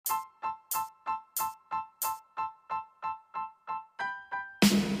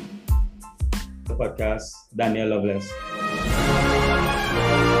podcast, Daniel Loveless.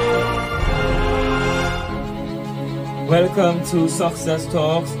 Welcome to Success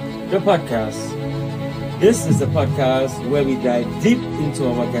Talks, the podcast. This is the podcast where we dive deep into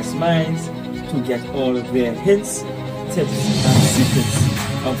our guests' minds to get all of their hints, tips, and secrets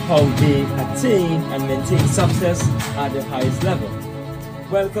of how they attain and maintain success at the highest level.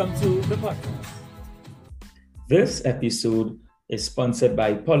 Welcome to the podcast. This episode is sponsored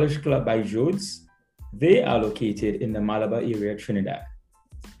by Polish Club by Jodes. They are located in the Malabar area, Trinidad.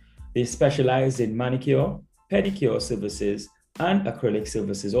 They specialize in manicure, pedicure services, and acrylic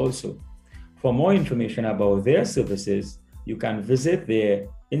services also. For more information about their services, you can visit their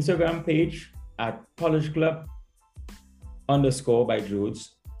Instagram page at polishclub_by_Jodes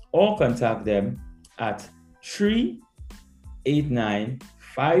or contact them at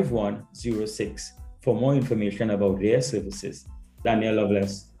 389-5106 for more information about their services. Daniel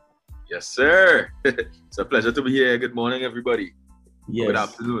Loveless. Yes, sir. It's a pleasure to be here. Good morning, everybody. Yes. Good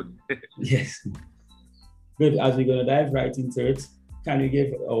afternoon. Yes. Good. As we're going to dive right into it, can you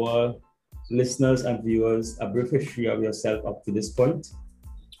give our listeners and viewers a brief history of yourself up to this point?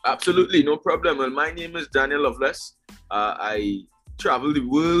 Absolutely, no problem. Well, my name is Daniel Loveless. I travel the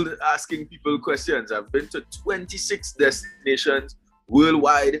world asking people questions. I've been to 26 destinations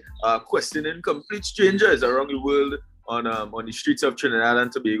worldwide, questioning complete strangers around the world on the streets of Trinidad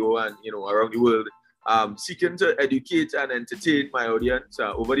and Tobago and around the world, seeking to educate and entertain my audience.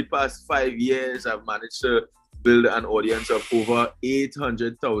 Over the past 5 years, I've managed to build an audience of over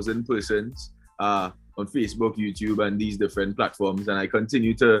 800,000 persons on Facebook, YouTube, and these different platforms. And I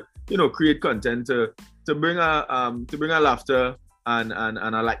continue to create content to bring a laughter and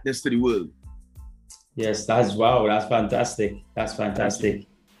a likeness to the world. Yes, that's fantastic. That's fantastic.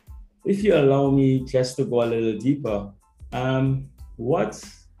 If you allow me just to go a little deeper, what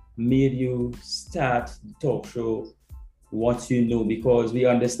made you start the talk show, What You Know? Because we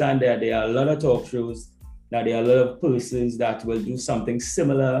understand that there are a lot of talk shows, that there are a lot of persons that will do something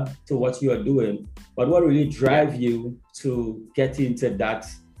similar to what you are doing. But what really drive you to get into that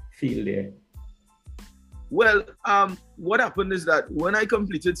field there? Well, what happened is that when I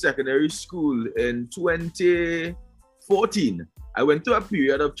completed secondary school in 2014, I went through a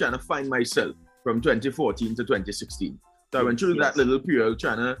period of trying to find myself from 2014 to 2016. So I went through that little period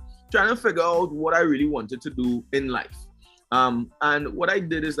trying to figure out what I really wanted to do in life. And what I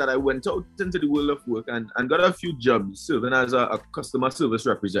did is that I went out into the world of work and got a few jobs serving as a customer service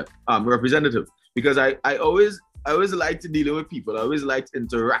representative, because I always liked dealing with people. I always liked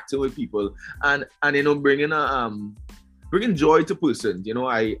interacting with people and bringing joy to persons.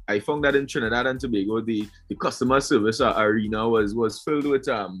 I found that in Trinidad and Tobago, the customer service arena was filled with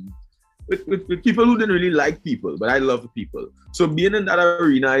people who didn't really like people, but I love people. So being in that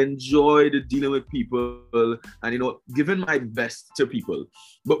arena, I enjoyed dealing with people and giving my best to people.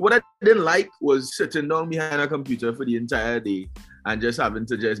 But what I didn't like was sitting down behind a computer for the entire day and just having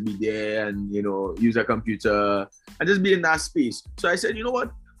to just be there and use a computer and just be in that space. So I said, you know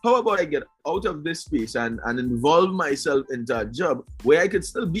what? How about I get out of this space and involve myself into a job where I could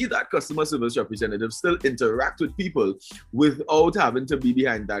still be that customer service representative, still interact with people without having to be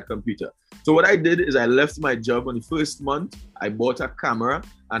behind that computer. So what I did is I left my job on the first month. I bought a camera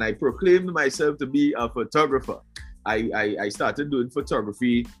and I proclaimed myself to be a photographer. I started doing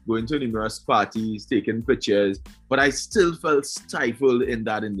photography, going to numerous parties, taking pictures, but I still felt stifled in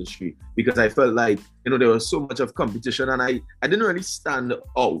that industry because I felt like, there was so much of competition and I didn't really stand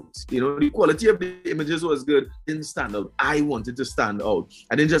out. The quality of the images was good, didn't stand out. I wanted to stand out.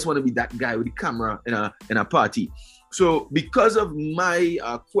 I didn't just want to be that guy with the camera in a party. So because of my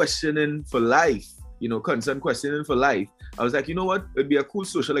questioning for life, constant questioning for life, I was like, you know what? It'd be a cool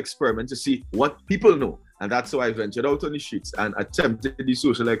social experiment to see what people know. And that's how I ventured out on the streets and attempted the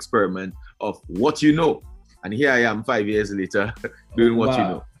social experiment of what you know. And here I am 5 years later doing what you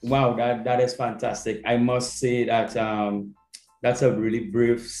know. Wow, that is fantastic. I must say that that's a really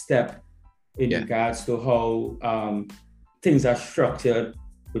brave step in regards to how things are structured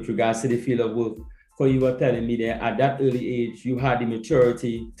with regards to the field of work. For you were telling me that at that early age, you had the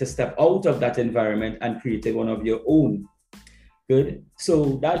maturity to step out of that environment and create one of your own. Good.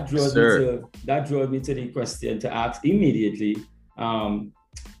 So that draws me to the question to ask immediately.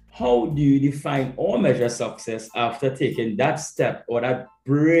 How do you define or measure success after taking that step or that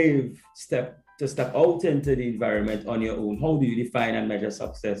brave step to step out into the environment on your own? How do you define and measure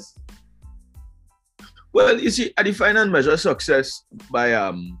success? Well, you see, I define and measure success by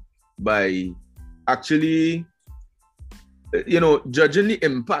actually, judging the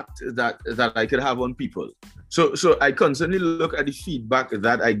impact that I could have on people. So I constantly look at the feedback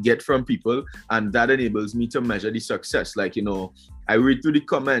that I get from people, and that enables me to measure the success. Like, I read through the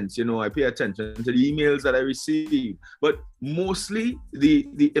comments, I pay attention to the emails that I receive. But mostly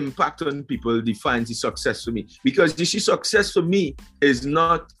the impact on people defines the success for me. Because you see, success for me is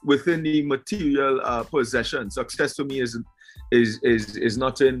not within the material possession. Success for me is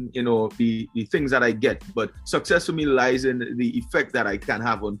not in the things that I get, but success for me lies in the effect that I can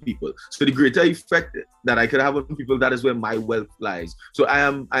have on people. So the greater effect that I can have on people, that is where my wealth lies. So I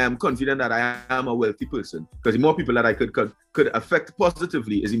am confident that I am a wealthy person, because the more people that I could affect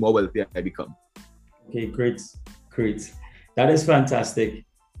positively is the more wealthy I become. Okay, great. That is fantastic.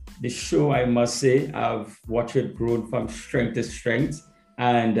 The show, I must say, I've watched it grow from strength to strength,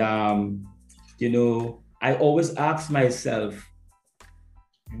 and I always ask myself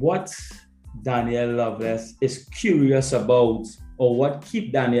what Daniel Loveless is curious about, or what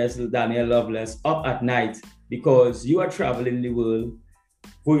keep Daniel Loveless up at night, because you are traveling the world,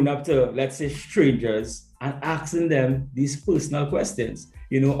 going up to, let's say, strangers and asking them these personal questions,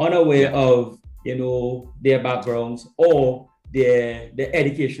 unaware of, their backgrounds or their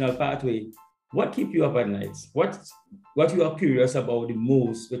educational pathway. What keep you up at night? What you are curious about the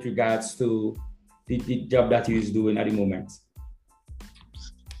most with regards to the job that he is doing at the moment?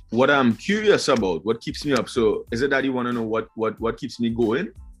 What I'm curious about, what keeps me up. So is it that you want to know what keeps me going?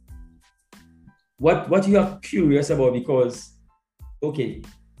 What you are curious about, because, okay,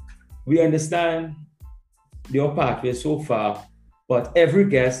 we understand your pathway so far, but every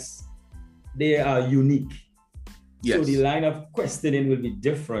guest, they are unique. Yes. So the line of questioning will be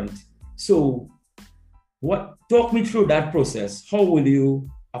different. So talk me through that process. How will you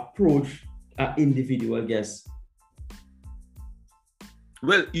approach an individual guest?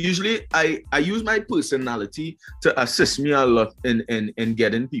 Well, usually I use my personality to assist me a lot in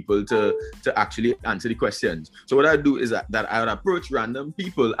getting people to actually answer the questions. So what I do is that I would approach random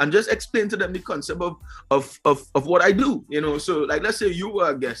people and just explain to them the concept of what I do. So like, let's say you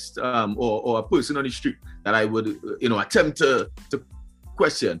were a guest or a person on the street that I would attempt to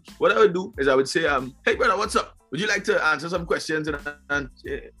question. What I would do is I would say, hey brother, what's up? Would you like to answer some questions and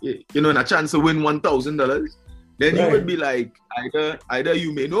a chance to win $1,000? Then you would be like, either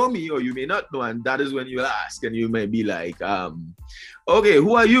you may know me or you may not know, and that is when you'll ask, and you may be like, okay,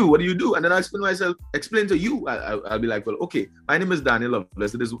 who are you? What do you do? And then I explain to you. I'll be like, well, okay, my name is Daniel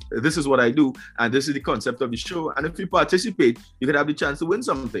Loveless. This is what I do, and this is the concept of the show. And if you participate, you can have the chance to win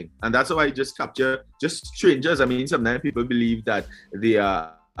something. And that's how I just capture just strangers. I mean, sometimes people believe that they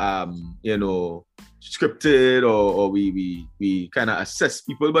are, scripted or we kind of assess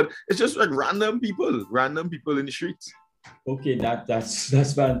people, but it's just like random people in the streets. Okay,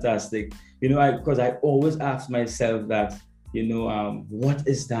 that's fantastic. Because I always ask myself that, what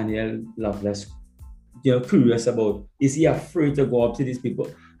is Daniel Loveless curious about? Is he afraid to go up to these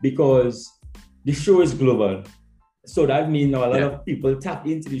people? Because the show is global, so that means a lot of people tap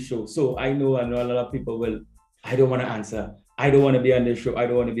into the show. So I know a lot of people will, I don't want to answer, I don't want to be on the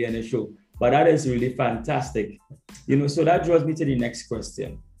show. But that is really fantastic. So that draws me to the next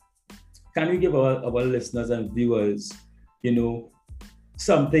question. Can you give our listeners and viewers,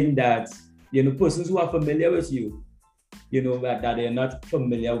 something that, persons who are familiar with you, that they are not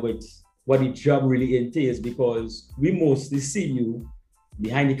familiar with what the job really entails, because we mostly see you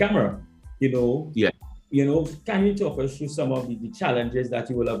behind the camera, Yeah. Can you talk us through some of the challenges that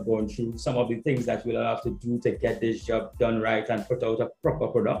you will have gone through, some of the things that you will have to do to get this job done right and put out a proper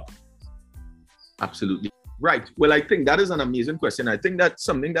product? Absolutely. Right. Well, I think that is an amazing question. I think that's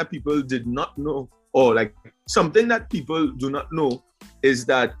something that people did not know, or like something that people do not know, is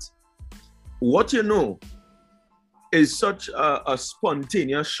that what is such a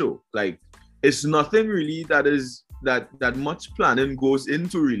spontaneous show. Like, it's nothing really that much planning goes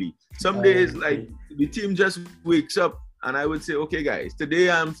into really. Some days, like, the team just wakes up and I would say, okay guys, today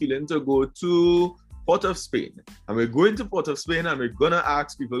I'm feeling to go to Port of Spain, and we're going to Port of Spain and we're gonna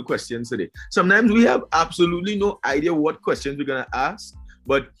ask people questions today. Sometimes we have absolutely no idea what questions we're gonna ask,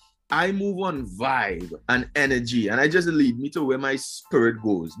 but I move on vibe and energy, and I just lead me to where my spirit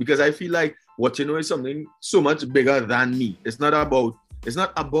goes, because I feel like what is something so much bigger than me. It's not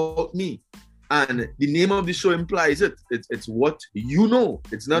about me, and the name of the show implies it. It's what you know.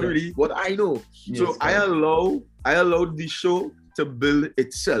 It's not really what I know. Yes, so I allowed the show to build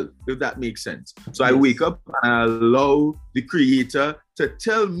itself, if that makes sense. So I wake up and I allow the creator to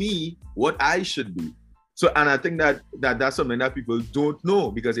tell me what I should do. So, and I think that's something that people don't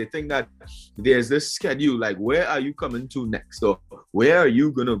know, because they think that there's this schedule, like, where are you coming to next? Or where are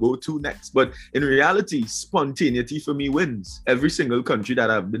you going to go to next? But in reality, spontaneity for me wins. Every single country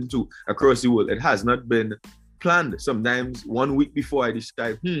that I've been to across the world, it has not been planned. Sometimes 1 week before I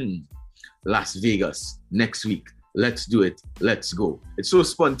decide, Las Vegas next week. Let's do it. Let's go. It's so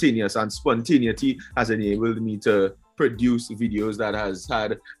spontaneous, and spontaneity has enabled me to produce videos that has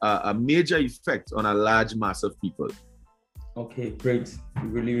had a major effect on a large mass of people. Okay, great.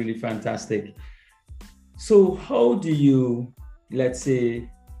 Really, really fantastic. So how do you, let's say,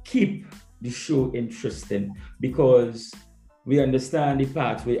 keep the show interesting? Because we understand the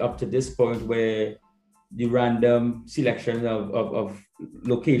pathway up to this point where the random selection of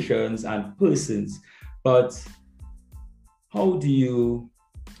locations and persons, but how do you,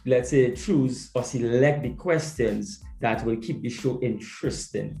 let's say, choose or select the questions that will keep the show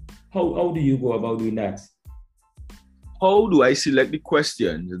interesting? How do you go about doing that? How do I select the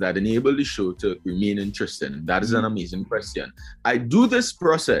questions that enable the show to remain interesting? That is an amazing question. I do this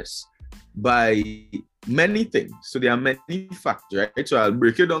process by many things. So there are many factors, right? So I'll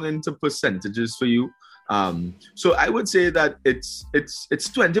break it down into percentages for you. So I would say that it's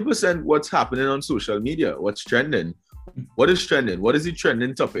 20% what's happening on social media, what's trending. What is trending? What is the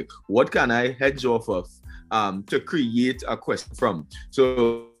trending topic? What can I hedge off of to create a question from?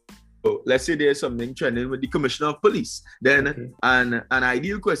 So let's say there's something trending with the Commissioner of Police. Then an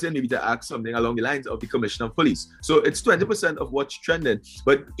ideal question maybe to ask something along the lines of the Commissioner of Police. So it's 20% of what's trending,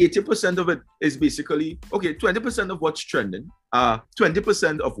 but 80% of it is basically, 20% of what's trending,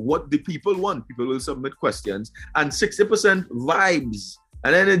 20% of what the people want. People will submit questions, and 60% vibes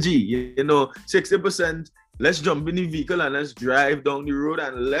and energy, 60%. Let's jump in the vehicle and let's drive down the road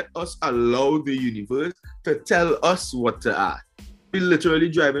and let us allow the universe to tell us what to ask. We're literally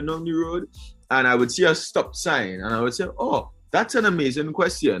driving down the road and I would see a stop sign and I would say, oh, that's an amazing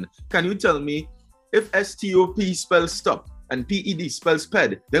question. Can you tell me if STOP spells stop and PED spells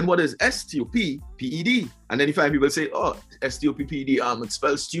ped, then what is STOP PED? And then you find people say, oh, STOP PED, it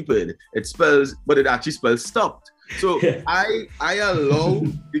spells stupid. It spells, but it actually spells stopped. So I allow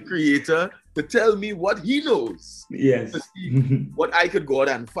the creator to tell me what he knows. Yes. To see what I could go out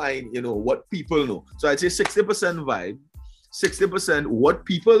and find, what people know. So I'd say 60% vibe, 60% what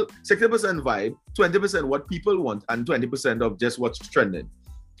people, 60% vibe, 20% what people want, and 20% of just what's trending.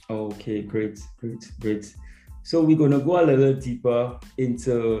 Okay, great. So we're going to go a little deeper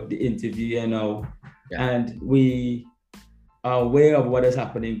into the interview now. And we are aware of what is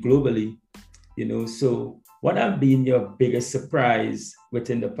happening globally, so what have been your biggest surprise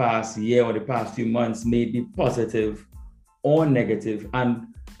within the past year or the past few months, maybe positive or negative? And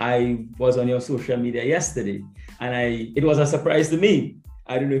I was on your social media yesterday and it was a surprise to me.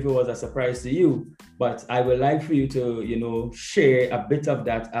 I don't know if it was a surprise to you, but I would like for you to, share a bit of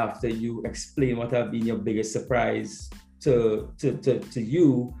that after you explain what have been your biggest surprise to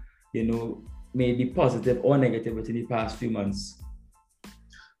you, maybe positive or negative within the past few months.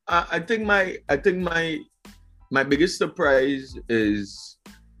 I think my biggest surprise is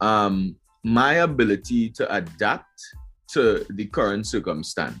my ability to adapt to the current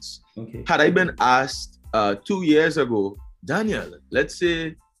circumstance. Okay. Had I been asked 2 years ago, Daniel, let's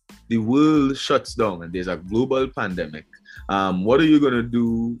say the world shuts down and there's a global pandemic, what are you going to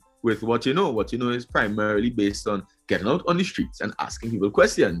do with what you know? What you know is primarily based on getting out on the streets and asking people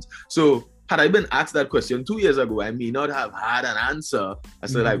questions. So had I been asked that question 2 years ago, I may not have had an answer. I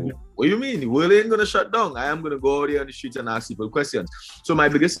said, what do you mean? The world ain't going to shut down. I am going to go out there on the streets and ask people questions. So my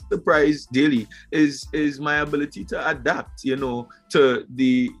biggest surprise daily is my ability to adapt, to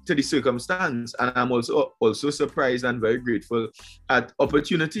the circumstance. And I'm also surprised and very grateful at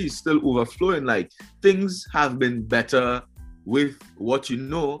opportunities still overflowing. Like things have been better with what you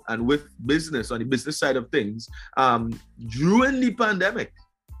know and with business on the business side of things during the pandemic.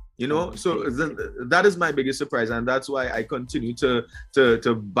 So that is my biggest surprise, and that's why I continue to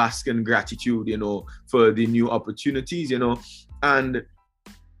bask in gratitude, for the new opportunities, and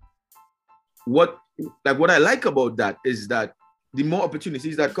what I like about that is that the more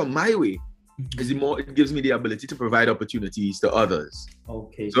opportunities that come my way, is the more it gives me the ability to provide opportunities to others.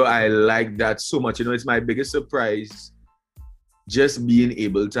 Okay. So I like that so much. It's my biggest surprise. Just being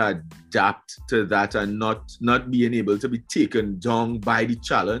able to adapt to that and not being able to be taken down by the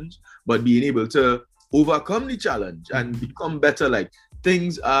challenge, but being able to overcome the challenge and become better. Like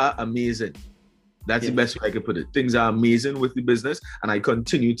things are amazing. That's the best way I could put it. Things are amazing with the business, and I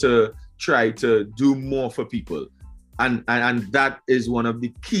continue to try to do more for people. And that is one of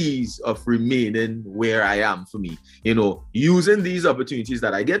the keys of remaining where I am for me, using these opportunities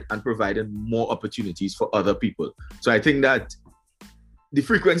that I get and providing more opportunities for other people. So I think that the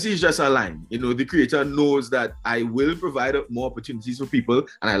frequency is just aligned. The creator knows that I will provide more opportunities for people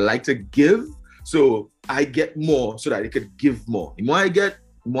and I like to give. So I get more so that I could give more. The more I get,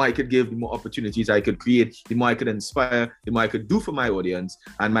 the more I could give, the more opportunities I could create, the more I could inspire, the more I could do for my audience.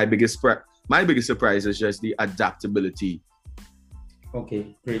 And my biggest surprise is just the adaptability.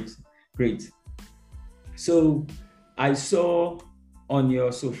 Okay, great. So I saw on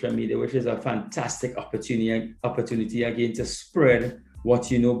your social media, which is a fantastic opportunity again to spread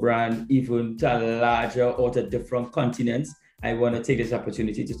what you know brand even to a larger or to different continents. I want to take this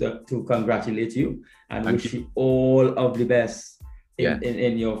opportunity to congratulate you and wish you all of the best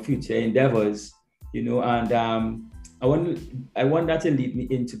in your future endeavors. You know, and I want that to lead me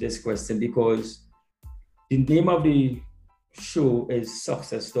into this question, because the name of the show is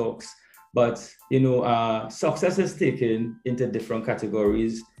Success Talks, but you know, success is taken into different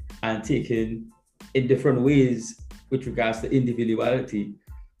categories and taken in different ways with regards to individuality.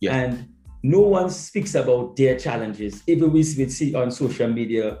 Yeah. And no one speaks about their challenges. Even we see on social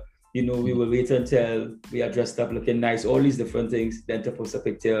media, you know, we will wait until we are dressed up looking nice, all these different things, then to post a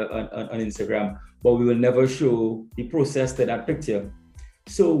picture on Instagram, but we will never show the process to that picture.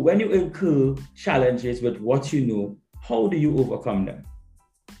 So when you incur challenges with what you know, how do you overcome them?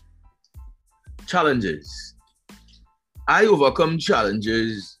 Challenges. I overcome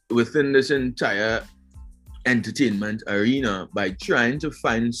challenges within this entire entertainment arena by trying to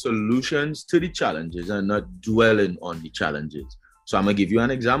find solutions to the challenges and not dwelling on the challenges. So I'm gonna give you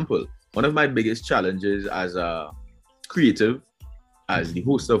an example. One of my biggest challenges as a creative, as the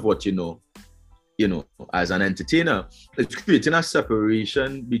host of what you know, as an entertainer, is creating a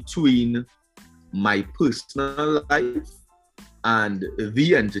separation between my personal life and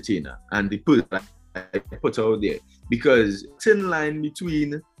the entertainer and the person I put out there, because it's in line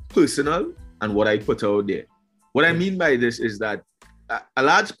between personal and what I put out there. What I mean by this is that a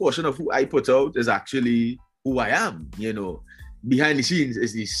large portion of who I put out is actually who I am. You know, behind the scenes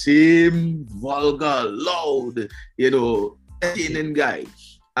is the same vulgar, loud, entertaining guy.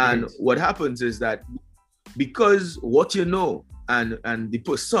 And what happens is that because what you know and the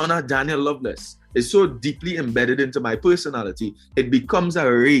persona Daniel Loveless is so deeply embedded into my personality, it becomes a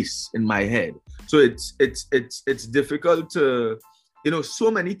race in my head. So it's difficult to,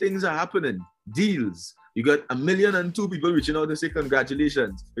 so many things are happening. Deals. You got 1,000,002 people reaching out to say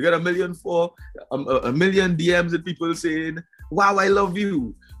congratulations. You got 1,000,004 DMs of people saying, wow, I love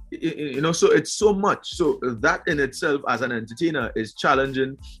you. So it's so much. So that in itself as an entertainer is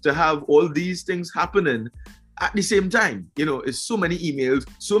challenging, to have all these things happening at the same time. It's so many emails,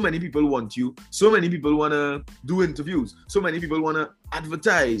 so many people want you, so many people want to do interviews, so many people want to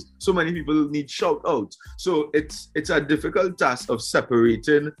advertise, so many people need shout outs. So it's a difficult task of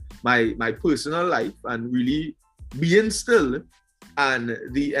separating my personal life and really being still and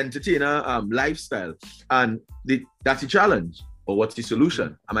the entertainer lifestyle. And that's a challenge. But what's the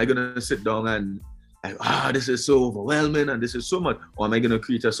solution? Am I going to sit down and this is so overwhelming and this is so much, or am I going to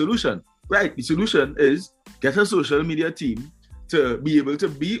create a solution? Right, the solution is get a social media team to be able to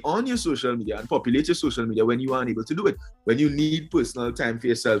be on your social media and populate your social media when you aren't able to do it. When you need personal time for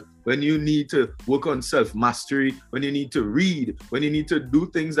yourself, when you need to work on self-mastery, when you need to read, when you need to do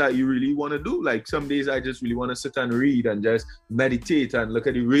things that you really want to do. Like some days I just really want to sit and read and just meditate and look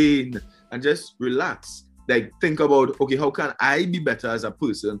at the rain and just relax. Like think about, okay, how can I be better as a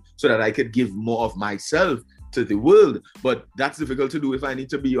person so that I could give more of myself to the world? But that's difficult to do if I need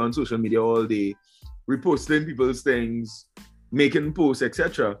to be on social media all day, reposting people's things, making posts,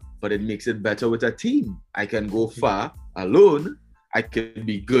 etc. But it makes it better with a team. I can go far alone. I can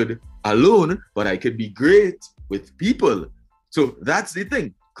be good alone, but I could be great with people. So that's the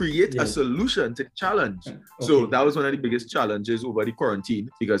thing. Create a solution to the challenge. Okay. So that was one of the biggest challenges over the quarantine,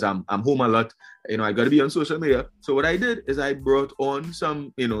 because I'm home a lot. I got to be on social media. So what I did is I brought on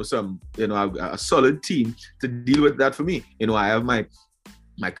a solid team to deal with that for me. I have my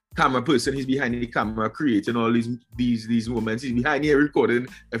camera person, he's behind the camera creating all these moments. He's behind here recording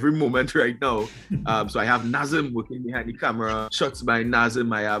every moment right now. So I have Nazim working behind the camera, shots by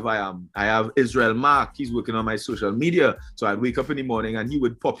Nazim. I have Israel Mark, he's working on my social media. So I'd wake up in the morning and he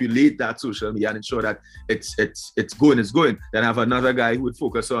would populate that social media and ensure that it's going. Then I have another guy who would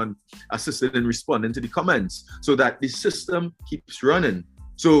focus on assisting and responding to the comments so that the system keeps running.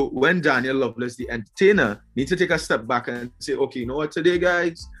 So when Daniel Loveless, the entertainer, needs to take a step back and say, okay, you know what, today,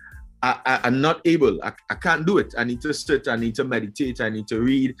 guys, I'm not able. I can't do it. I need to sit. I need to meditate. I need to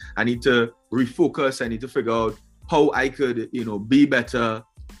read. I need to refocus. I need to figure out how I could, be better.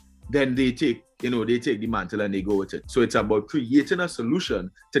 Then they take the mantle and they go with it. So it's about creating a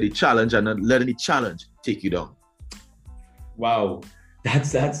solution to the challenge and not letting the challenge take you down. Wow.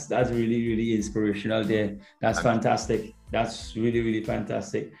 That's really, really inspirational there. That's fantastic. That's really, really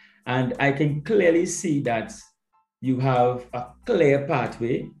fantastic. And I can clearly see that you have a clear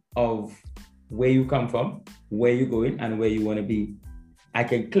pathway of where you come from, where you're going, and where you want to be. I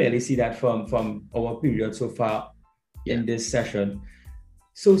can clearly see that from our period so far in this session.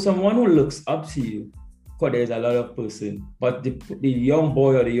 So someone who looks up to you, because there's a lot of person, but the young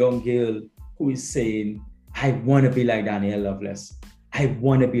boy or the young girl who is saying, I want to be like Daniel Loveless. I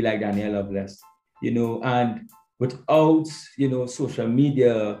want to be like Daniel Loveless, and without, social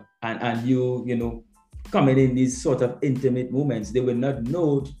media and you coming in these sort of intimate moments, they will not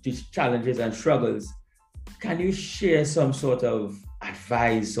know these challenges and struggles. Can you share some sort of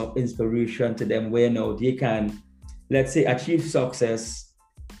advice or inspiration to them where now they can, let's say, achieve success,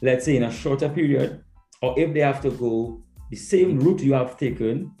 let's say in a shorter period, or if they have to go the same route you have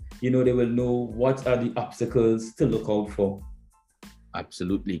taken, they will know what are the obstacles to look out for?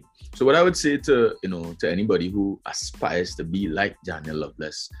 Absolutely. So what I would say to anybody who aspires to be like Daniel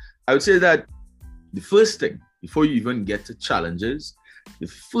Loveless, I would say that the first thing, before you even get to challenges, the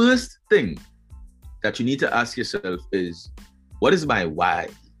first thing that you need to ask yourself is, what is my why?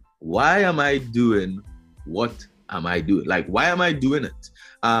 Why am I doing what am I doing? Like, why am I doing it?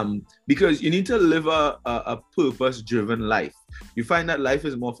 Because you need to live a purpose-driven life. You find that life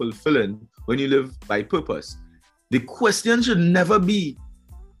is more fulfilling when you live by purpose. The question should never be,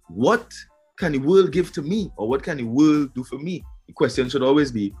 what can the world give to me? Or what can the world do for me? The question should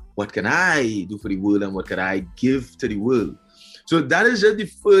always be, what can I do for the world and what can I give to the world? So that is just the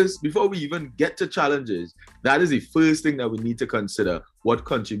first, before we even get to challenges, that is the first thing that we need to consider. What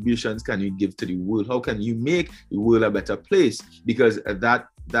contributions can you give to the world? How can you make the world a better place? Because that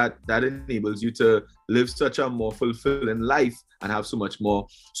enables you to live such a more fulfilling life and have so much more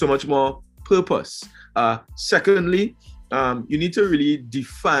purpose. Secondly, you need to really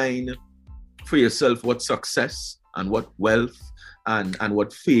define for yourself what success and what wealth and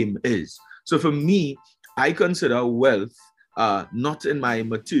what fame is. So for me, I consider wealth not in my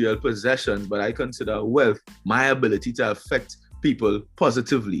material possessions, but I consider wealth my ability to affect people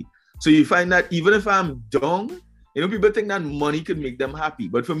positively. So you find that even if I'm down, people think that money could make them happy.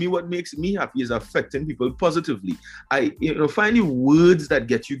 But for me, what makes me happy is affecting people positively. I, finding words that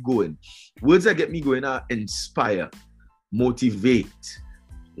get you going. Words that get me going are inspire, motivate,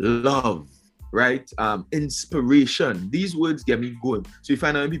 love, right? Inspiration. These words get me going. So you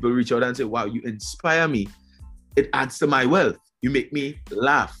find out when people reach out and say, wow, you inspire me, it adds to my wealth. You make me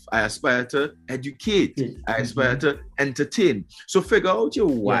laugh. I aspire to educate. I aspire to entertain. So figure out your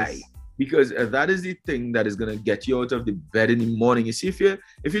why. Yes. Because that is the thing that is going to get you out of the bed in the morning. You see, if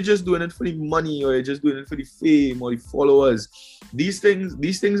you're just doing it for the money, or you're just doing it for the fame or the followers, these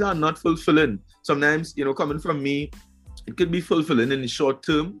things are not fulfilling. Sometimes, coming from me, it could be fulfilling in the short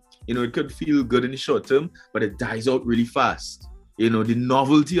term. It could feel good in the short term, but it dies out really fast. The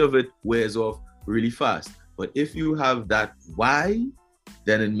novelty of it wears off really fast. But if you have that why,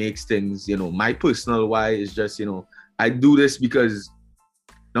 then it makes things, my personal why is just, I do this because,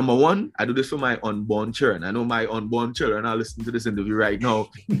 number one, I do this for my unborn children. I know my unborn children are listening to this interview right now.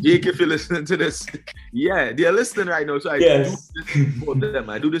 Jake, if you're listening to this, yeah, they're listening right now. So I do this for them.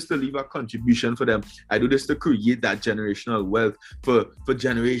 I do this to leave a contribution for them. I do this to create that generational wealth for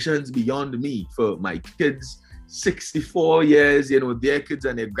generations beyond me, for my kids, 64 years, their kids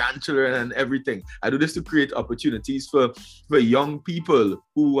and their grandchildren and everything. I do this to create opportunities for young people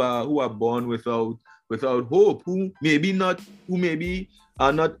who are born without hope, who maybe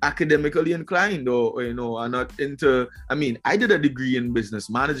are not academically inclined or are not into. I mean, I did a degree in business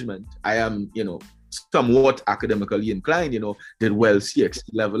management. I am, somewhat academically inclined, did well CXC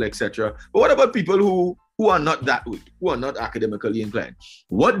level, etc. But what about people who are not that way, who are not academically inclined?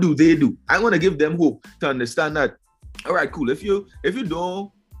 What do they do? I want to give them hope to understand that, all right, cool. If you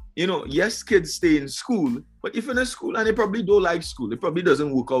don't, yes, kids stay in school, but if you're in school and they probably don't like school, it probably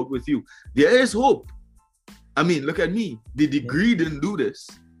doesn't work out with you, there is hope. I mean, look at me. The degree didn't do this.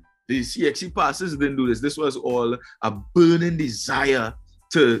 The CXC passes didn't do this. This was all a burning desire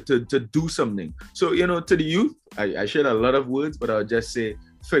to do something. So, to the youth, I shared a lot of words, but I'll just say,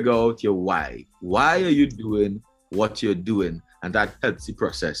 figure out your why. Why are you doing what you're doing? And that helps the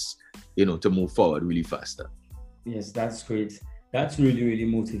process, to move forward really faster. Yes, that's great. That's really, really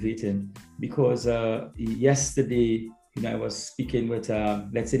motivating, because yesterday, I was speaking with,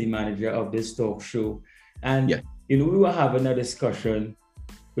 let's say, the manager of this talk show. And, we were having a discussion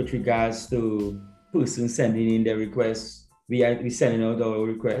with regards to persons sending in their requests. We sending out our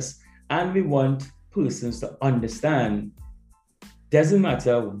requests, and we want persons to understand, doesn't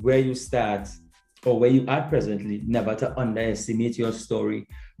matter where you start or where you are presently, never to underestimate your story.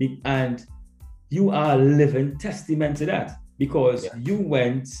 And you are a living testament to that, because you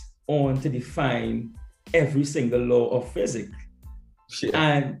went on to define every single law of physics. Yeah.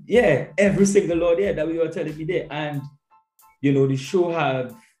 And yeah, every single law there that we were telling me there. And the show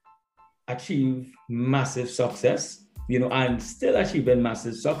have achieved massive success, and still achieving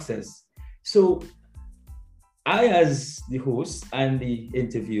massive success. So I, as the host and the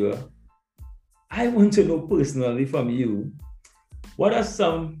interviewer, I want to know personally from you, what are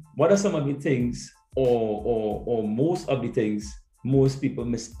some of the things or most of the things most people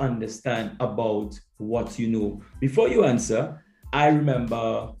misunderstand about what you know? Before you answer, I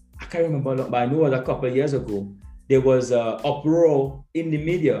can't remember, but I know it was a couple of years ago, there was an uproar in the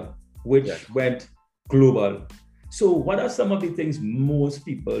media which went global. So what are some of the things most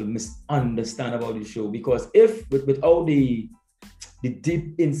people misunderstand about the show? Because if without the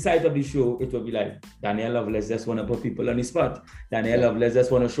deep insight of the show, it will be like, Daniel Loveless just want to put people on the spot. Daniel Loveless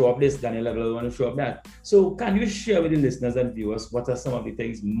just want to show up this. Daniel Loveless want to show up that. So can you share with the listeners and viewers, what are some of the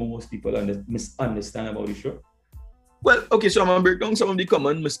things most people misunderstand about the show? Well, okay, so I'm going to break down some of the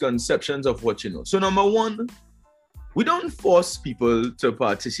common misconceptions of what you know. So number one, we don't force people to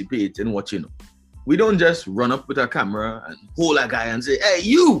participate in what you know. We don't just run up with a camera and hold a guy and say, hey,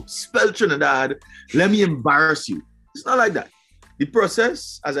 you spell Trinidad, let me embarrass you. It's not like that. The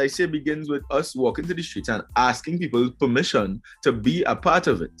process, as I say, begins with us walking to the streets and asking people permission to be a part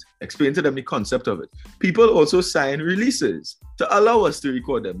of it, explain to them the concept of it. People also sign releases to allow us to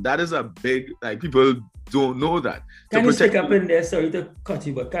record them. That is a big, people don't know that. Can you stick a pen there? Sorry to cut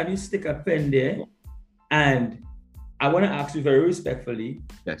you, but can you stick a pen there? And I want to ask you very respectfully,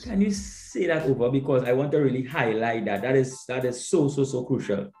 yes. Can you say that over? Because I want to really highlight that. That is so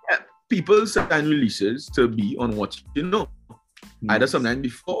crucial. Yeah. People sign releases to be on what you know. Either sometime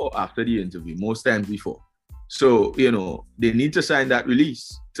before or after the interview, most times before. So, they need to sign that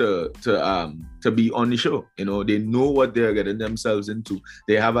release to be on the show. They know what they're getting themselves into.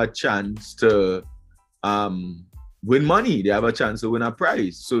 They have a chance to win money. They have a chance to win a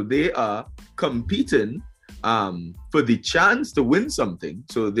prize. So they are competing for the chance to win something.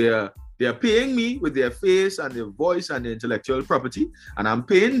 So they're paying me with their face and their voice and their intellectual property, and I'm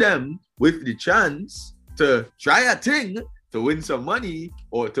paying them with the chance to try a thing, to win some money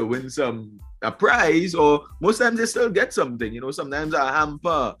or to win a prize, or most times they still get something, sometimes a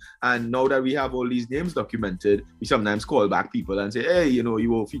hamper. And now that we have all these names documented, we sometimes call back people and say, hey,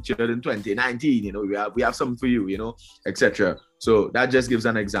 you were featured in 2019, we have something for you, etc. So that just gives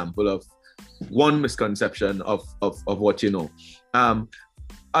an example of one misconception of what you know.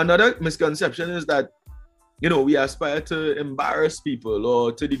 Another misconception is that we aspire to embarrass people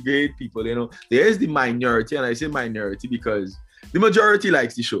or to degrade people. There is the minority, and I say minority because the majority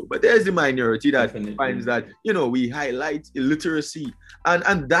likes the show, but there's the minority that finds that, we highlight illiteracy.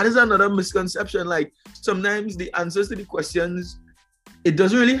 And that is another misconception. Like, sometimes the answers to the questions, it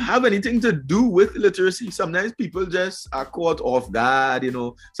doesn't really have anything to do with literacy. Sometimes people just are caught off guard,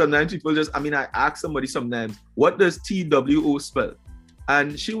 Sometimes people just, I ask somebody sometimes, what does TWO spell?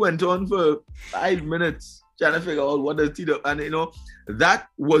 And she went on for 5 minutes trying to figure out what does TWO, and that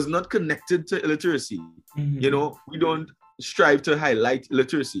was not connected to illiteracy. Mm-hmm. We don't strive to highlight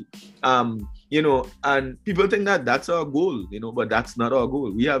literacy. And people think that that's our goal, but that's not our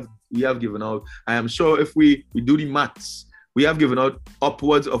goal. We have given out, I am sure if we do the maths, we have given out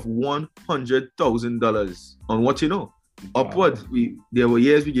upwards of $100,000 on what you know. Wow. Upwards. There were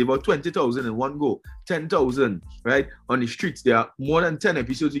years we gave out 20,000 in one go, 10,000, right? On the streets, there are more than 10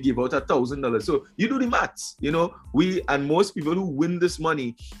 episodes we give out $1,000. So you do the maths, we, and most people who win this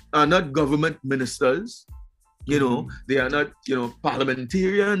money are not government ministers, they are not,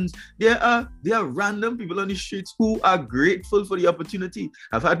 parliamentarians. They are random people on the streets who are grateful for the opportunity.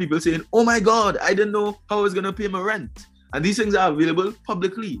 I've had people saying, oh my God, I didn't know how I was going to pay my rent. And these things are available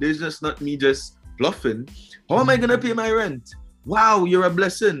publicly. There's just not me just bluffing. How am I going to pay my rent? Wow, you're a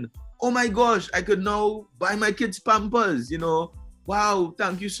blessing. Oh my gosh, I could now buy my kids Pampers, Wow,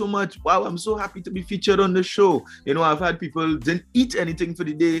 thank you so much. Wow, I'm so happy to be featured on the show. I've had people didn't eat anything for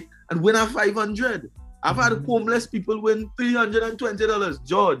the day and win a $500. I've had homeless people win $320.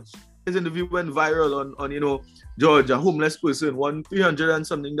 George, his interview went viral on George, a homeless person, won $300 and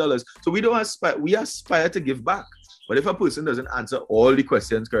something. So we aspire to give back. But if a person doesn't answer all the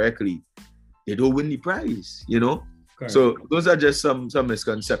questions correctly, they don't win the prize, Correct. So those are just some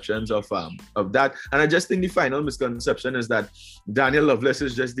misconceptions of that. And I just think the final misconception is that Daniel Loveless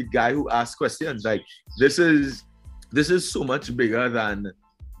is just the guy who asks questions. Like, this is so much bigger than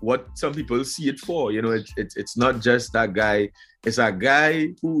what some people see it for. It's not just that guy. It's a guy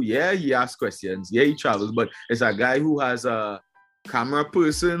who, he asks questions, he travels, but it's a guy who has a camera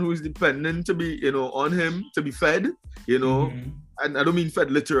person who's dependent to be, on him to be fed, and I don't mean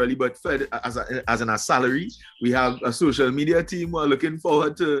fed literally, but fed as in a salary. We have a social media team who are looking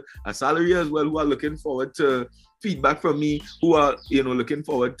forward to a salary as well, who are looking forward to feedback from me, who are, you know, looking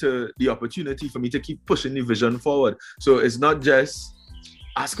forward to the opportunity for me to keep pushing the vision forward. So it's not just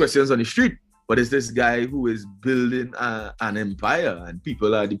ask questions on the street, but it's this guy who is building an empire, and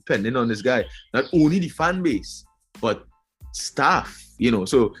people are depending on this guy. Not only the fan base, but staff, you know.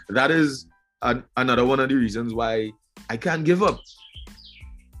 So that is another one of the reasons why I can't give up.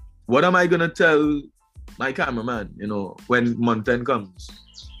 What am I gonna tell my cameraman, you know, when month end comes?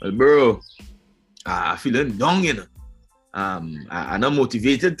 Well, bro, I'm feeling down, you know. I'm not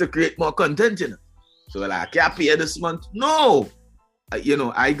motivated to create more content, you know. So like, I can't pay this month. No, you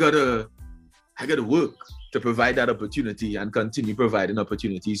know, I gotta work to provide that opportunity and continue providing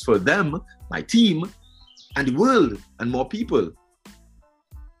opportunities for them, my team, and the world, and more people.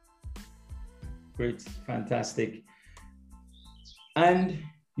 Great, fantastic. And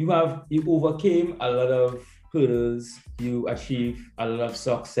you overcame a lot of hurdles, you achieved a lot of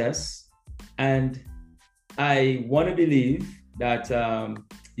success, and I want to believe that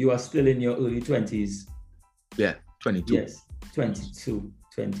you are still in your early 20s. Yeah, 22. Yes, 22.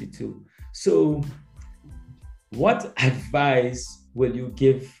 So what advice will you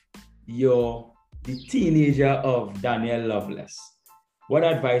give the teenager of Daniel Loveless? What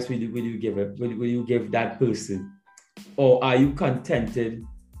advice will you give him? Will you give that person? Or are you contented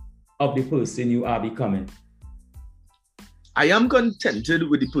of the person you are becoming? I am contented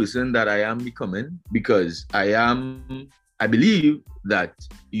with the person that I am becoming, because I believe that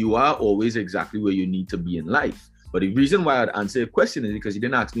you are always exactly where you need to be in life. But the reason why I'd answer your question is because you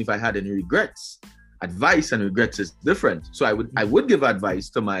didn't ask me if I had any regrets. Advice and regrets is different. So I would give advice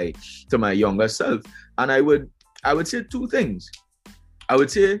to my younger self, and I would say two things. I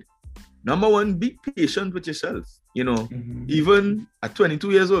would say, number one, be patient with yourself. You know, even at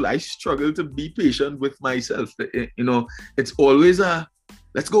 22 years old, I struggle to be patient with myself. You know, it's always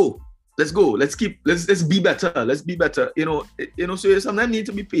let's go, let's be better. You know, so you sometimes need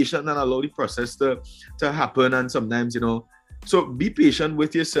to be patient and allow the process to happen. And sometimes, you know, so be patient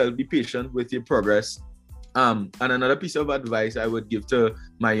with yourself, be patient with your progress. And another piece of advice I would give to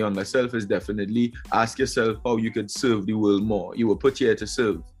my younger self is definitely ask yourself how you could serve the world more. You were put here to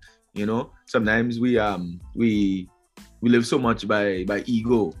serve. You know, sometimes we live so much by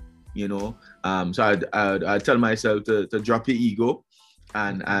ego, you know. So I'd tell myself to drop your ego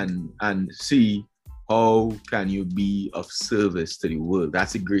and see how can you be of service to the world.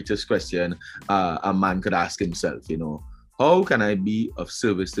 That's the greatest question a man could ask himself, you know. How can I be of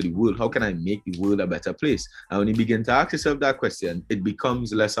service to the world? How can I make the world a better place? And when you begin to ask yourself that question, it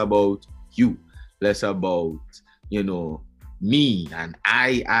becomes less about you, less about, you know, me and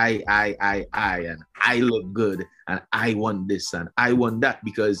I, and I look good and I want this and I want that.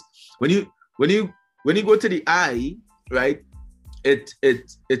 Because when you go to the I, right, it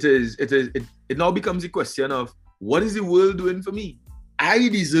now becomes a question of, what is the world doing for me? I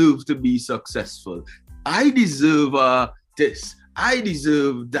deserve to be successful. I deserve this. I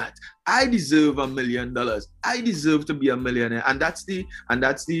deserve that. I deserve $1 million. I deserve to be a millionaire. And that's the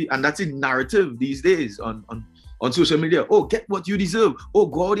narrative these days on social media. Oh, get what you deserve. Oh,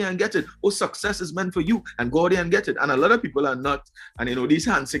 go out there and get it. Oh, success is meant for you, and go out there and get it. And a lot of people are not. And you know, these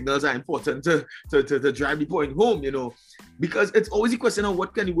hand signals are important to drive the point home, you know, because it's always a question of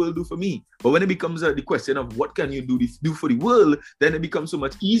what can the world do for me. But when it becomes the question of what can you do for the world, then it becomes so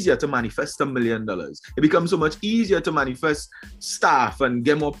much easier to manifest $1 million. It becomes so much easier to manifest staff and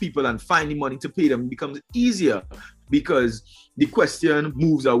get more people and find the money to pay them. It becomes easier because the question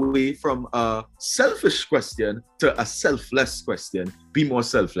moves away from a selfish question to a selfless question. Be more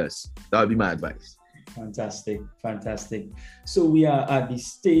selfless. That would be my advice. Fantastic. So we are at the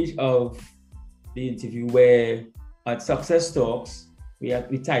stage of the interview where at Success Talks,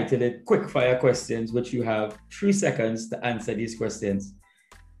 we titled it Quick Fire Questions, which you have 3 seconds to answer these questions.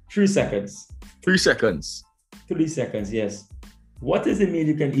 3 seconds. 3 seconds. 3 seconds, yes. What is a meal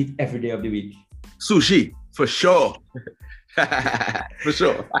you can eat every day of the week? Sushi, for sure. For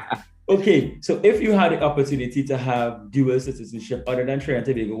sure. Okay, so if you had the opportunity to have dual citizenship other than Trinidad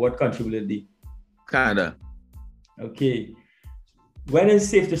and Tobago, what country will it be? Canada. Okay. When it's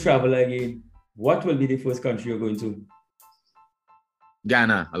safe to travel again, what will be the first country you're going to?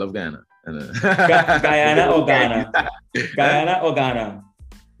 Ghana. I love Ghana. Guyana or Ghana? Guyana or Ghana?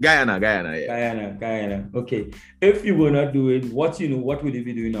 Guyana, yeah. Guyana. Okay. If you were not doing what you know, what would you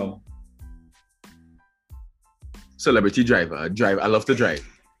be doing now? Celebrity driver. I love to drive.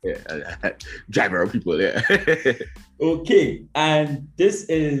 Yeah. Driver of people, yeah. Okay. And this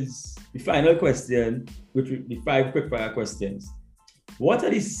is the final question, which will be 5 quick fire questions. What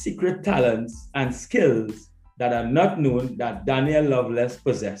are the secret talents and skills that are not known that Daniel Loveless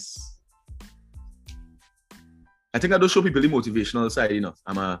possess? I think I don't show people the motivational side enough.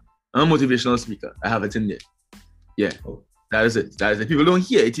 I'm a motivational speaker. I have it in there. Yeah. Oh. That is it. People don't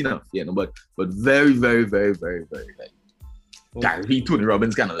hear it enough, but very, very, very, very, very like Gary Tony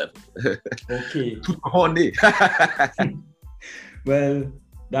Robbins kind of level. Okay. Honey. Well,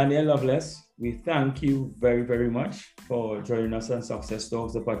 Daniel Loveless, we thank you very, very much for joining us on Success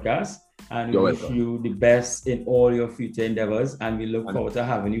Talks, the podcast. And we wish you the best in all your future endeavors. And we look forward to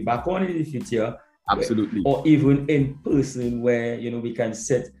having you back on in the future. Absolutely. Or even in person where, we can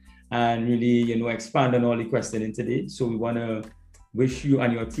sit and really, expand on all the questioning today. So we want to wish you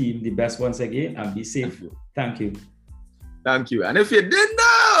and your team the best once again and be safe. Thank you. Thank you. And if you didn't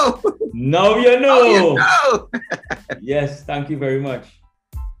know, now you know. Now you know. Yes, thank you very much.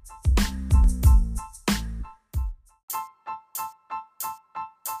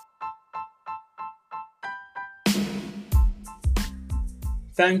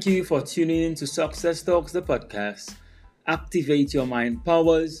 Thank you for tuning in to Success Talks, the podcast. Activate your mind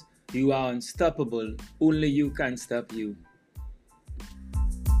powers. You are unstoppable. Only you can stop you.